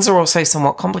 Things are also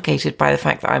somewhat complicated by the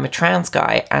fact that I'm a trans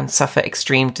guy and suffer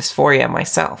extreme dysphoria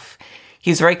myself.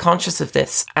 He's very conscious of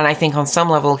this, and I think on some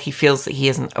level he feels that he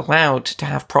isn't allowed to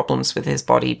have problems with his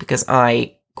body because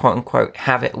I, quote-unquote,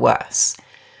 have it worse.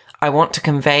 I want to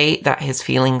convey that his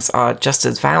feelings are just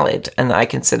as valid and that I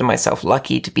consider myself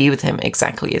lucky to be with him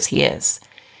exactly as he is.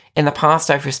 In the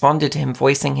past, I've responded to him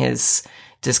voicing his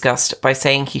disgust by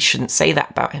saying he shouldn't say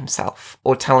that about himself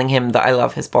or telling him that I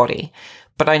love his body.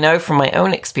 But I know from my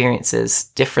own experiences,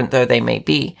 different though they may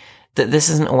be, that this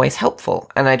isn't always helpful,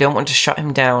 and I don't want to shut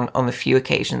him down on the few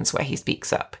occasions where he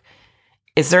speaks up.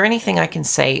 Is there anything I can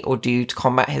say or do to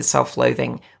combat his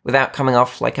self-loathing without coming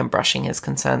off like I'm brushing his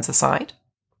concerns aside?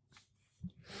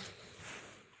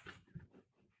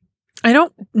 I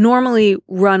don't normally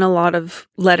run a lot of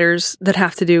letters that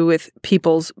have to do with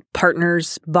people's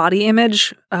partner's body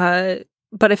image, but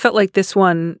I felt like this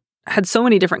one had so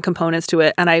many different components to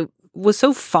it, and I was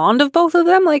so fond of both of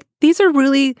them. Like, these are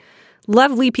really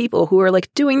lovely people who are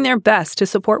like doing their best to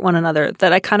support one another,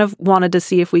 that I kind of wanted to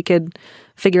see if we could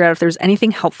figure out if there's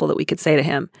anything helpful that we could say to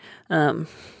him. I'm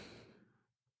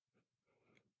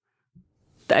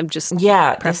just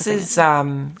this is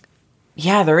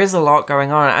there is a lot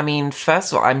going on. I mean,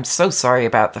 first of all, I'm so sorry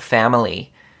about the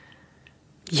family.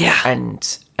 Yeah.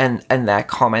 And their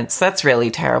comments. That's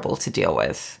really terrible to deal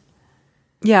with.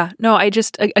 Yeah. No, I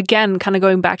just, again, kind of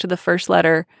going back to the first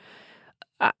letter,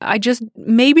 I just,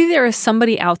 maybe there is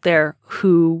somebody out there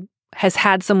who has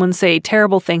had someone say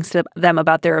terrible things to them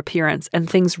about their appearance and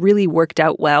things really worked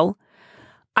out well.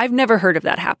 I've never heard of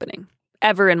that happening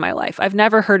ever in my life. I've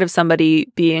never heard of somebody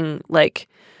being like,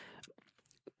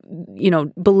 you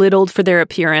know, belittled for their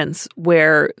appearance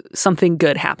where something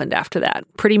good happened after that.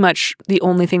 Pretty much the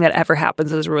only thing that ever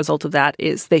happens as a result of that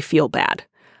is they feel bad.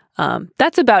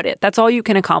 That's about it. That's all you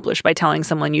can accomplish by telling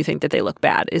someone you think that they look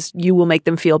bad, is you will make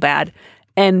them feel bad.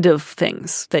 End of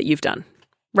things that you've done,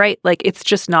 right? Like, it's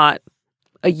just not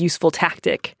a useful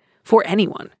tactic for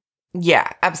anyone. Yeah,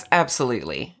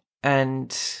 absolutely.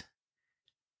 And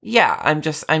yeah, I'm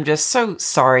just so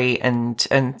sorry and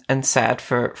sad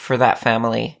for that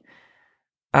family.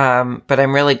 But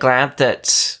I'm really glad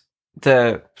that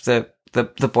the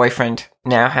boyfriend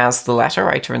now has the letter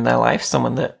writer in their life,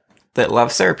 someone that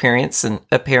loves their appearance and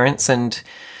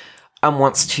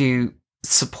wants to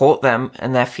support them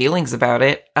and their feelings about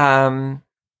it. I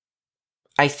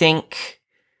think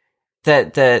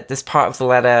that this part of the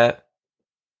letter,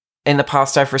 in the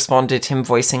past, I've responded to him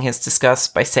voicing his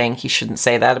disgust by saying he shouldn't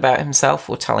say that about himself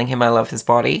or telling him I love his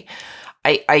body.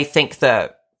 I think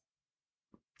that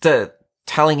the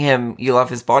telling him you love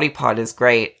his body part is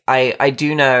great. I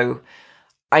do know,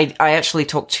 I actually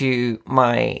talked to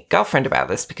my girlfriend about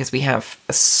this because we have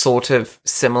a sort of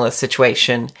similar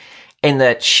situation in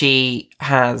that she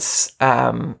has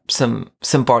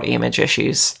some body image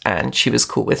issues, and she was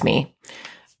cool with me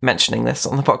mentioning this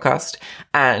on the podcast.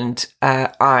 And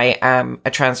I am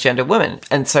a transgender woman,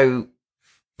 and so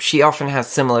she often has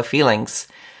similar feelings.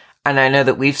 And I know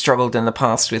that we've struggled in the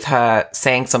past with her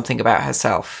saying something about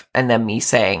herself and then me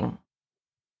saying,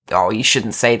 oh, you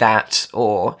shouldn't say that,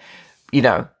 or, you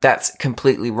know, that's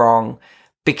completely wrong,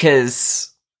 because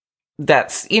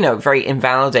that's, you know, very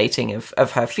invalidating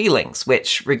of her feelings,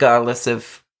 which, regardless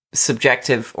of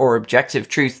subjective or objective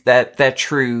truth. They're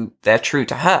true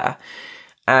to her.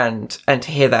 And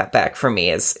to hear that back from me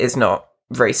is not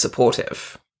very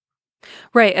supportive.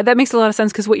 Right. That makes a lot of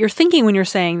sense, because what you're thinking when you're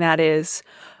saying that is,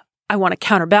 I want to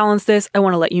counterbalance this. I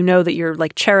want to let you know that you're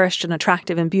like cherished and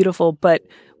attractive and beautiful. But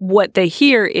what they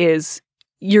hear is,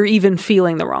 you're even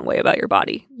feeling the wrong way about your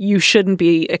body. You shouldn't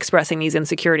be expressing these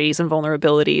insecurities and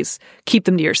vulnerabilities. Keep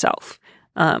them to yourself,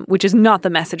 which is not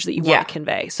the message that you want to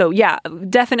convey. So yeah,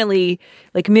 definitely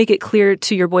like make it clear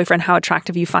to your boyfriend how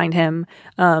attractive you find him,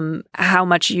 how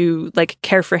much you like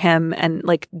care for him, and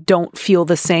like don't feel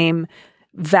the same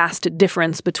vast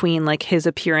difference between like his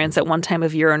appearance at one time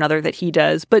of year or another that he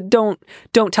does. But don't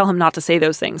tell him not to say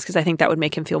those things, because I think that would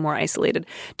make him feel more isolated.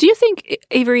 Do you think,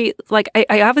 Avery, like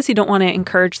I obviously don't want to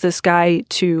encourage this guy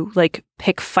to like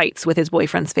pick fights with his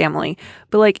boyfriend's family,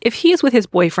 but like if he is with his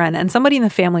boyfriend and somebody in the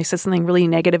family says something really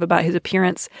negative about his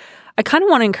appearance, I kind of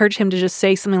want to encourage him to just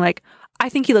say something like, I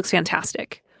think he looks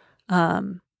fantastic.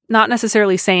 Not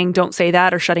necessarily saying don't say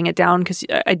that or shutting it down, because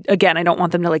I don't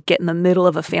want them to like get in the middle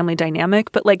of a family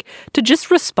dynamic, but like to just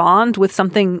respond with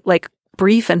something like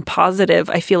brief and positive,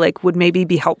 I feel like would maybe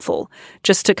be helpful,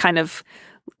 just to kind of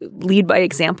lead by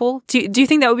example. Do you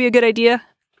think that would be a good idea?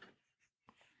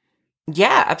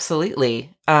 Yeah,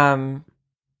 absolutely. And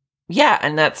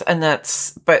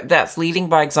that's leading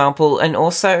by example, and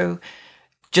also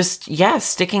just,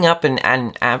 sticking up and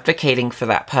advocating for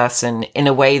that person in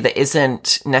a way that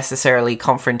isn't necessarily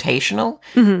confrontational,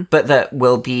 but that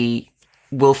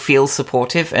will feel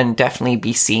supportive and definitely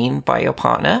be seen by your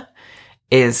partner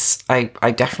is,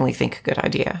 I definitely think, a good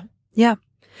idea. Yeah.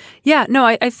 Yeah, no,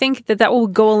 I think that will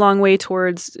go a long way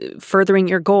towards furthering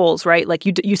your goals, right? Like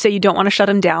you say you don't want to shut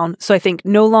him down. So I think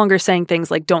no longer saying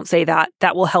things like, don't say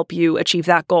that will help you achieve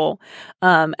that goal.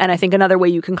 And I think another way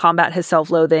you can combat his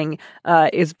self-loathing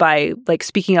is by like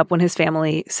speaking up when his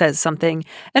family says something,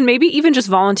 and maybe even just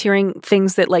volunteering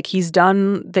things that like he's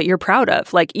done that you're proud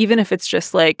of. Like even if it's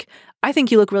just like, I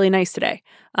think you look really nice today,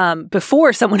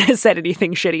 before someone has said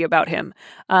anything shitty about him.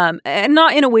 And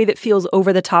not in a way that feels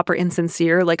over the top or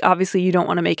insincere. Like, obviously, you don't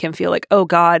want to make him feel like, oh,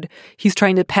 God, he's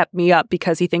trying to pep me up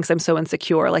because he thinks I'm so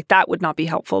insecure. Like, that would not be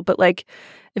helpful. But, like,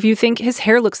 if you think his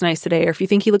hair looks nice today, or if you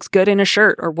think he looks good in a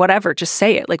shirt or whatever, just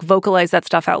say it. Like, vocalize that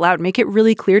stuff out loud. Make it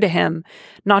really clear to him,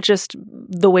 not just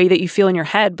the way that you feel in your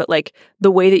head, but, like,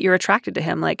 the way that you're attracted to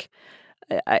him. Like,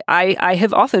 I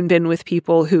have often been with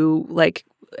people who, like,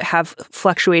 have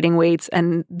fluctuating weights,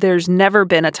 and there's never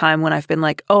been a time when I've been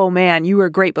like, oh man, you were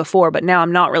great before, but now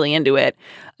I'm not really into it.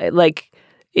 Like,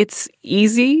 it's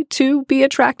easy to be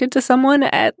attracted to someone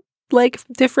at like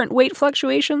different weight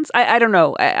fluctuations. I don't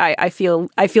know. I feel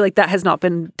like that has not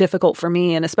been difficult for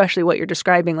me, and especially what you're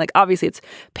describing. Like, obviously it's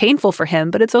painful for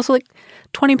him, but it's also like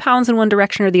 20 pounds in one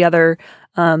direction or the other.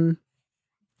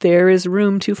 There is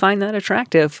room to find that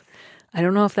attractive. I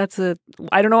don't know if I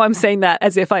don't know. I'm saying that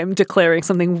as if I'm declaring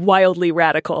something wildly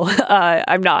radical.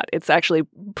 I'm not. It's actually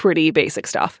pretty basic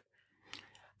stuff.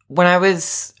 When I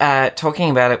was talking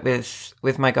about it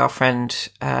with my girlfriend,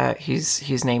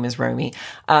 whose name is Romy,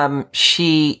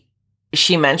 she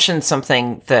mentioned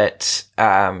something that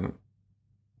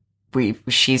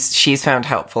she's found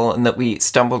helpful and that we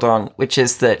stumbled on, which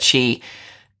is that she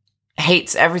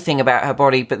hates everything about her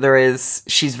body, but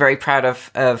she's very proud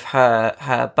of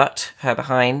her butt, her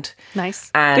behind.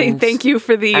 Nice. And thank you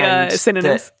for the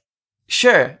synonyms.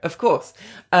 Sure, of course.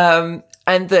 And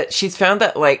that she's found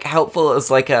that like helpful as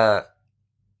like a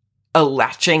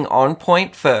latching on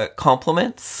point for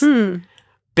compliments.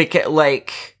 Because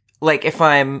like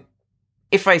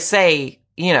if I say,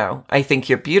 you know, I think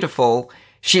you're beautiful,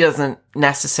 she doesn't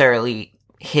necessarily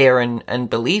hear and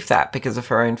believe that because of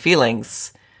her own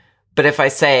feelings. But if I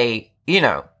say, you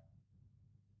know,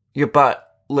 your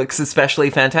butt looks especially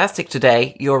fantastic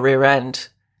today, your rear end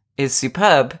is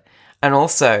superb, and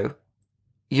also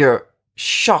you're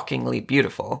shockingly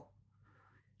beautiful,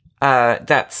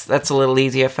 that's a little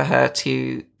easier for her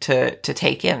to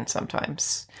take in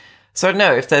sometimes. So I don't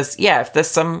know if there's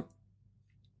some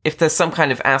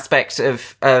kind of aspect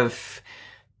of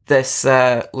this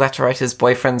letter writer's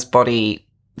boyfriend's body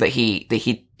that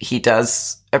he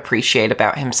does appreciate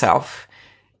about himself.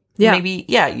 Yeah. Maybe,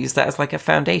 use that as like a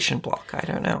foundation block. I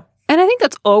don't know. And I think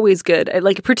that's always good,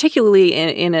 like particularly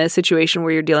in a situation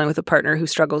where you're dealing with a partner who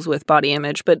struggles with body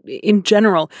image. But in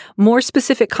general, more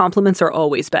specific compliments are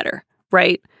always better,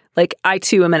 right? Like, I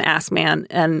too am an ass man,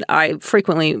 and I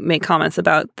frequently make comments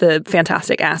about the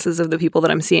fantastic asses of the people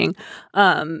that I'm seeing.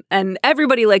 And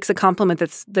everybody likes a compliment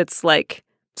that's like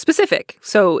specific.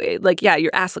 So like, yeah,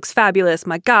 your ass looks fabulous.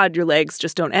 My God, your legs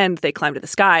just don't end. They climb to the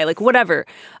sky, like whatever.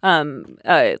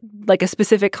 Like a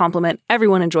specific compliment.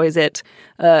 Everyone enjoys it.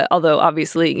 Although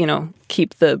obviously,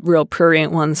 keep the real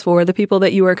prurient ones for the people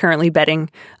that you are currently betting,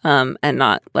 and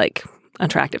not like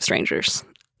attractive strangers.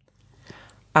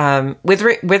 With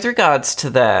regards to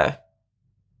the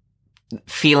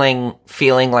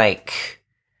feeling like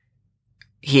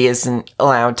he isn't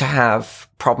allowed to have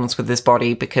problems with his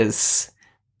body because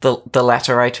the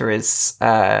letter writer is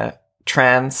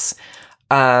trans.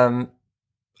 I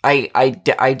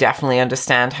definitely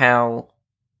understand how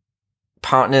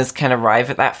partners can arrive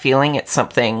at that feeling. It's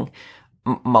something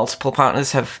multiple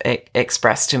partners have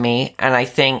expressed to me, and I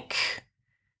think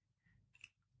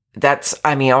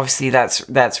obviously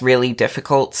that's really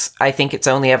difficult. I think it's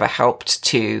only ever helped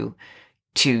to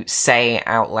say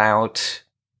out loud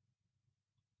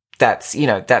that's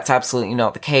absolutely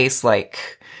not the case.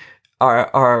 Like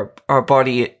our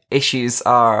body issues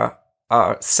are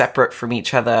separate from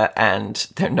each other and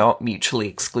they're not mutually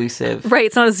exclusive. Right.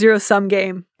 It's not a zero-sum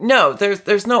game. No,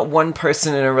 there's not one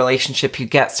person in a relationship who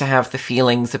gets to have the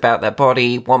feelings about their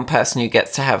body, one person who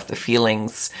gets to have the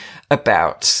feelings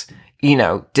about,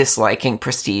 disliking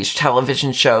prestige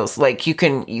television shows. Like you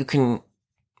can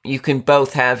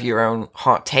both have your own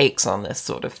hot takes on this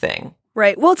sort of thing.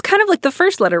 Right. Well, it's kind of like the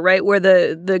first letter, right, where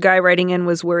the guy writing in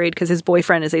was worried because his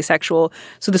boyfriend is asexual.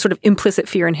 So the sort of implicit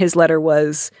fear in his letter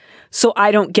was, so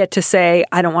I don't get to say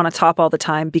I don't want to top all the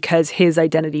time because his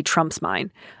identity trumps mine.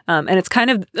 And it's kind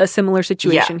of a similar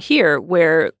situation here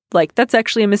where, like, that's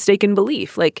actually a mistaken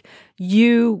belief. Like,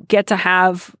 you get to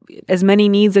have as many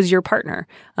needs as your partner.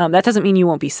 That doesn't mean you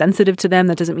won't be sensitive to them.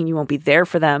 That doesn't mean you won't be there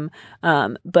for them.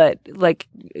 But, like,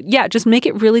 yeah, just make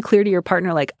it really clear to your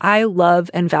partner, like, I love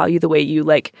and value the way you,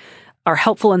 like, are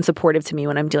helpful and supportive to me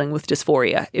when I'm dealing with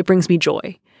dysphoria. It brings me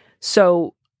joy.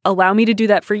 So allow me to do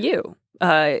that for you.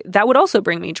 That would also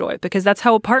bring me joy because that's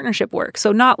how a partnership works.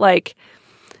 So not like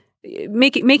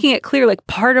making it clear, like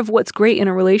part of what's great in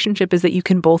a relationship is that you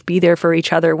can both be there for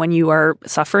each other when you are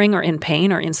suffering or in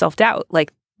pain or in self-doubt.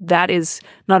 Like that is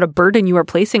not a burden you are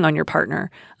placing on your partner,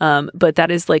 but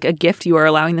that is like a gift you are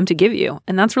allowing them to give you.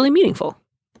 And that's really meaningful.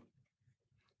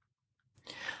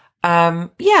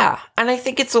 Yeah. And I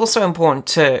think it's also important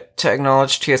to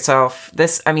acknowledge to yourself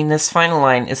this final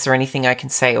line, is there anything I can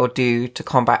say or do to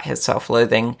combat his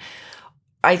self-loathing?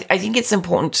 I think it's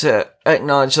important to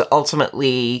acknowledge that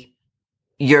ultimately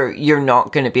you're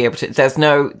not going to be able to, there's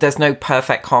no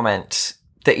perfect comment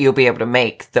that you'll be able to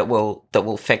make that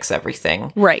will fix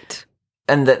everything. Right.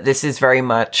 And that this is very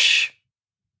much,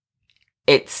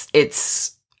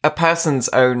 it's a person's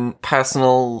own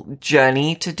personal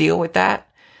journey to deal with that.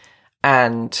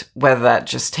 And whether that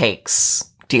just takes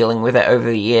dealing with it over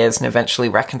the years and eventually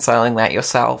reconciling that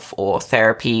yourself, or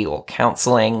therapy or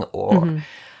counseling or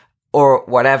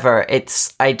whatever,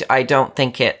 I don't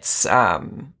think it's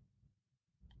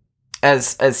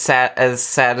as sad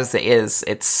as it is.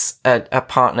 It's a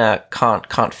partner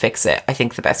can't fix it. I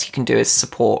think the best you can do is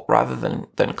support rather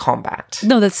than combat.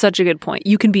 No, that's such a good point.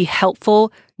 You can be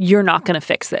helpful. You're not going to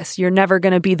fix this. You're never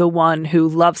going to be the one who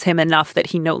loves him enough that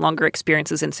he no longer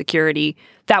experiences insecurity.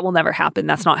 That will never happen.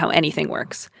 That's not how anything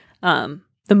works. The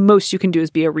most you can do is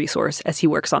be a resource as he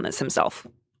works on this himself.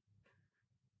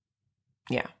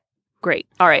 Yeah. Great.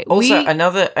 All right. Also,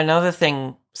 another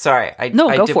thing. Sorry, I did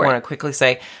want to quickly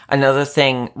say another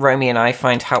thing Romy and I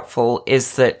find helpful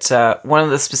is that one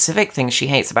of the specific things she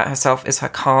hates about herself is her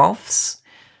calves.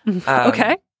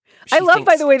 Okay. I love,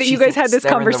 by the way, that you guys had this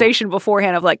conversation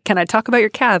beforehand of like, can I talk about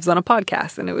your calves on a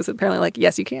podcast? And it was apparently like,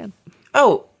 yes, you can.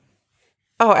 Oh,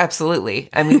 absolutely.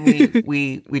 I mean,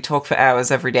 we talk for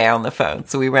hours every day on the phone,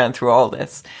 so we ran through all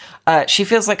this. She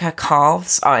feels like her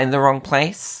calves are in the wrong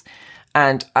place,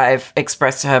 and I've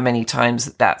expressed to her many times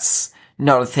that that's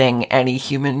not a thing any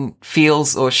human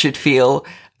feels or should feel,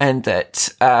 and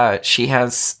that she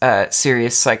has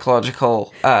serious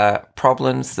psychological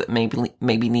problems that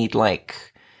maybe need like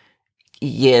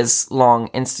years-long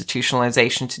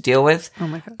institutionalization to deal with. Oh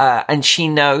my God. And she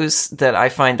knows that I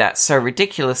find that so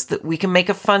ridiculous that we can make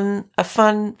a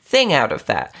fun thing out of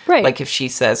that. Right. Like if she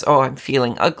says, oh, I'm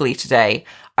feeling ugly today,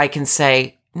 I can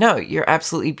say, no, you're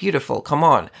absolutely beautiful. Come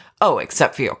on. Oh,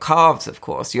 except for your calves, of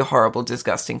course. Your horrible,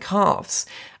 disgusting calves.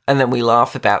 And then we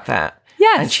laugh about that.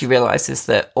 Yes. And she realizes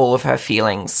that all of her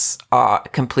feelings are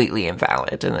completely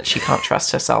invalid and that she can't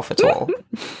trust herself at all.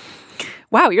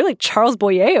 Wow, you're like Charles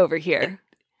Boyer over here.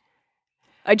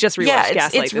 I just rewatched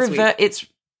Gaslight this week.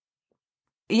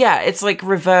 It's like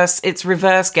reverse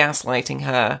gaslighting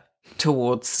her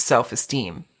towards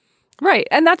self-esteem. Right,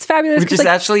 and that's fabulous. Which is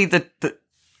actually the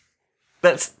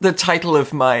That's the title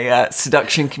of my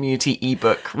seduction community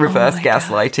ebook, Reverse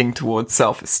Gaslighting Towards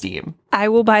Self-Esteem. I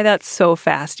will buy that so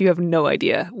fast. You have no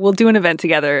idea. We'll do an event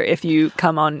together if you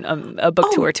come on a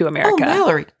book tour to America. Oh,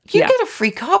 Mallory. You get a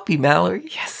free copy, Mallory.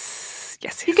 Yes.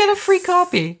 You get a free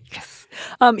copy. Yes.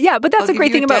 But that's a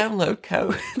great thing about download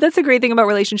code. That's a great thing about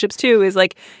relationships too, is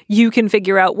like you can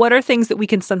figure out what are things that we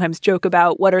can sometimes joke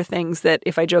about, what are things that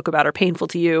if I joke about are painful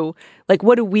to you. Like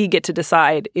what do we get to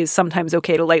decide is sometimes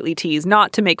okay to lightly tease,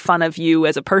 not to make fun of you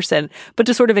as a person, but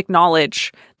to sort of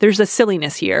acknowledge there's a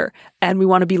silliness here and we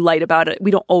want to be light about it.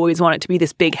 We don't always want it to be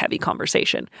this big, heavy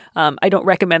conversation. I don't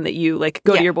recommend that you like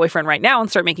go to your boyfriend right now and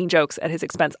start making jokes at his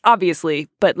expense, obviously,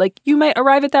 but like you might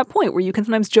arrive at that point where you can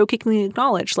sometimes jokingly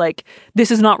acknowledge like,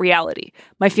 this is not reality.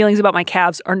 My feelings about my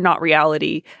calves are not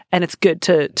reality, and it's good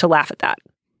to laugh at that.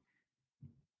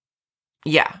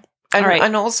 Yeah.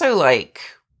 And also like,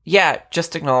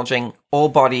 just acknowledging all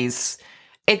bodies.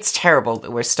 It's terrible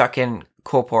that we're stuck in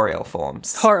corporeal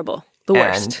forms. Horrible. The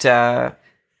worst. And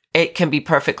it can be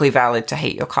perfectly valid to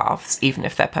hate your calves, even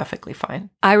if they're perfectly fine.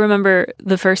 I remember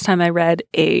the first time I read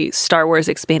a Star Wars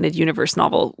Expanded Universe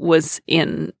novel was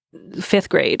in 5th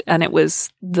grade, and it was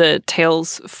the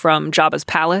Tales from Jabba's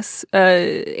Palace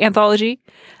anthology.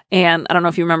 And I don't know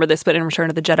if you remember this, but in Return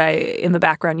of the Jedi, in the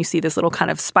background, you see this little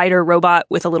kind of spider robot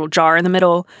with a little jar in the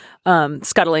middle,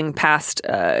 scuttling past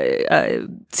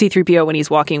C-3PO when he's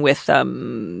walking with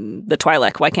the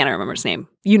Twi'lek. Why can't I remember his name?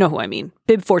 You know who I mean.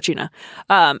 Bib Fortuna.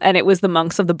 And it was the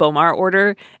monks of the Bomar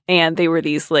Order, and they were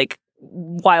these like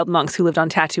wild monks who lived on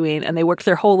Tatooine, and they worked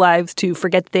their whole lives to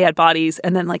forget that they had bodies,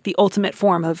 and then like the ultimate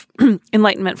form of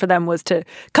enlightenment for them was to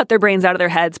cut their brains out of their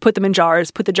heads, put them in jars,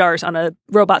 put the jars on a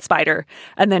robot spider,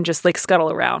 and then just like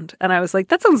scuttle around. And I was like,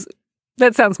 that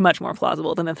sounds much more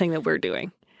plausible than the thing that we're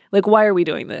doing. Like, why are we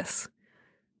doing this?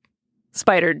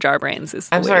 Spider jar brains is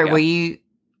the I'm way sorry, to go.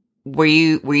 were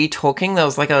you talking? There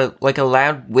was like a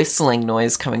loud whistling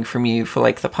noise coming from you for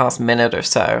like the past minute or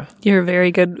so. You're a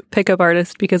very good pickup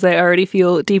artist because I already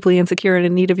feel deeply insecure and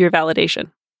in need of your validation.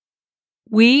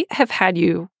 We have had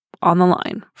you on the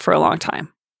line for a long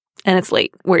time, and it's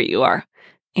late where you are,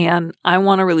 and I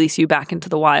want to release you back into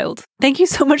the wild. Thank you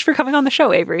so much for coming on the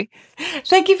show, Avery.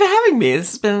 Thank you for having me.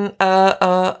 It's been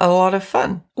a lot of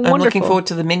fun. Wonderful. I'm looking forward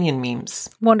to the Minion memes.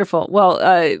 Wonderful.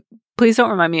 Well, please don't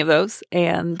remind me of those,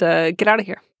 and get out of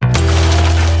here.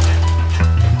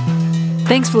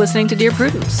 Thanks for listening to Dear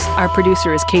Prudence. Our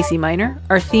producer is Casey Miner.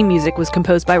 Our theme music was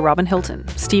composed by Robin Hilton.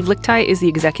 Steve Lichtai is the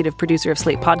executive producer of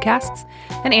Slate Podcasts,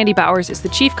 and Andy Bowers is the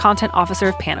chief content officer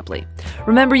of Panoply.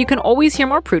 Remember, you can always hear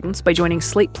more Prudence by joining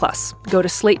Slate Plus. Go to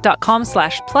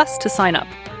slate.com/plus to sign up.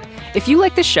 If you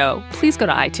like the show, please go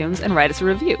to iTunes and write us a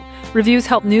review. Reviews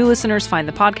help new listeners find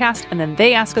the podcast, and then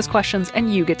they ask us questions,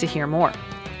 and you get to hear more.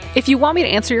 If you want me to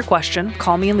answer your question,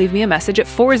 call me and leave me a message at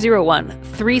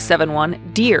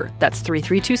 401-371-DEAR. That's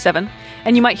 3327.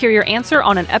 And you might hear your answer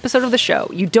on an episode of the show.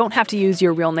 You don't have to use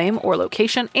your real name or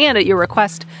location, and at your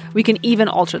request, we can even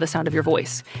alter the sound of your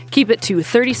voice. Keep it to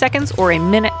 30 seconds or a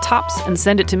minute tops and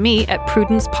send it to me at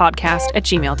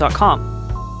prudencepodcast@gmail.com.